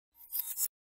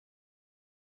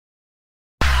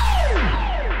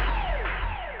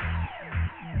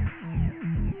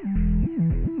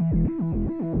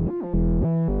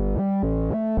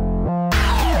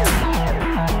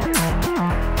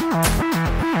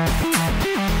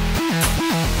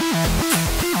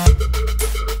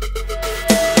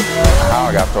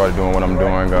started doing what I'm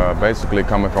doing. Basically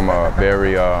coming from a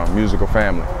very musical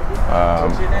family.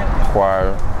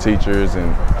 Choir teachers,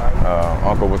 and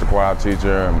uncle was a choir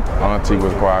teacher, and auntie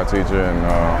was a choir teacher,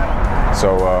 and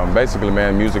so basically,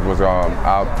 man, music was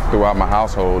out throughout my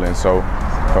household, and so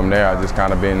from there I just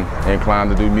kind of been inclined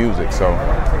to do music. So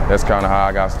that's kind of how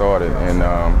I got started, and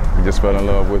just fell in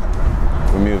love with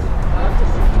music.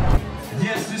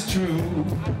 Yes, it's true.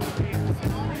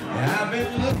 I've been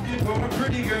looking for a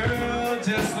pretty girl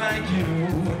just like you,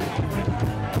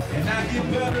 and I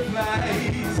get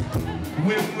butterflies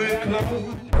when we're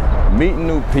close. Meeting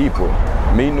new people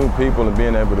and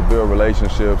being able to build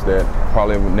relationships that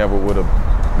probably never would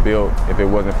have built if it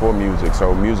wasn't for music.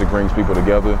 So music brings people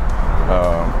together.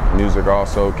 Music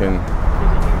also can,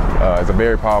 it's a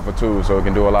very powerful tool, so it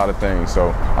can do a lot of things.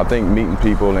 So I think meeting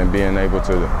people and being able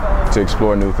to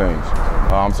explore new things.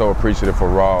 I'm so appreciative for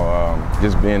Raw,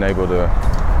 just being able to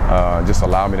just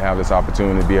allow me to have this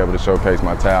opportunity to be able to showcase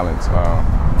my talents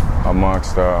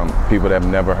amongst people that have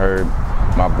never heard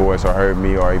my voice or heard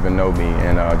me or even know me,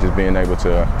 and just being able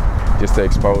to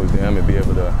expose them and be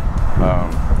able to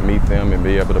meet them and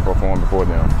be able to perform before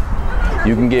them.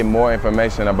 You can get more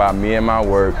information about me and my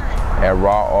work at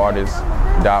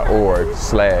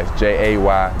rawartist.org/JAY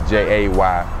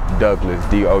Douglas,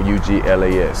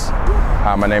 DOUGLAS.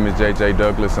 Hi, my name is JJ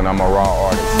Douglas, and I'm a Raw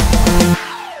artist.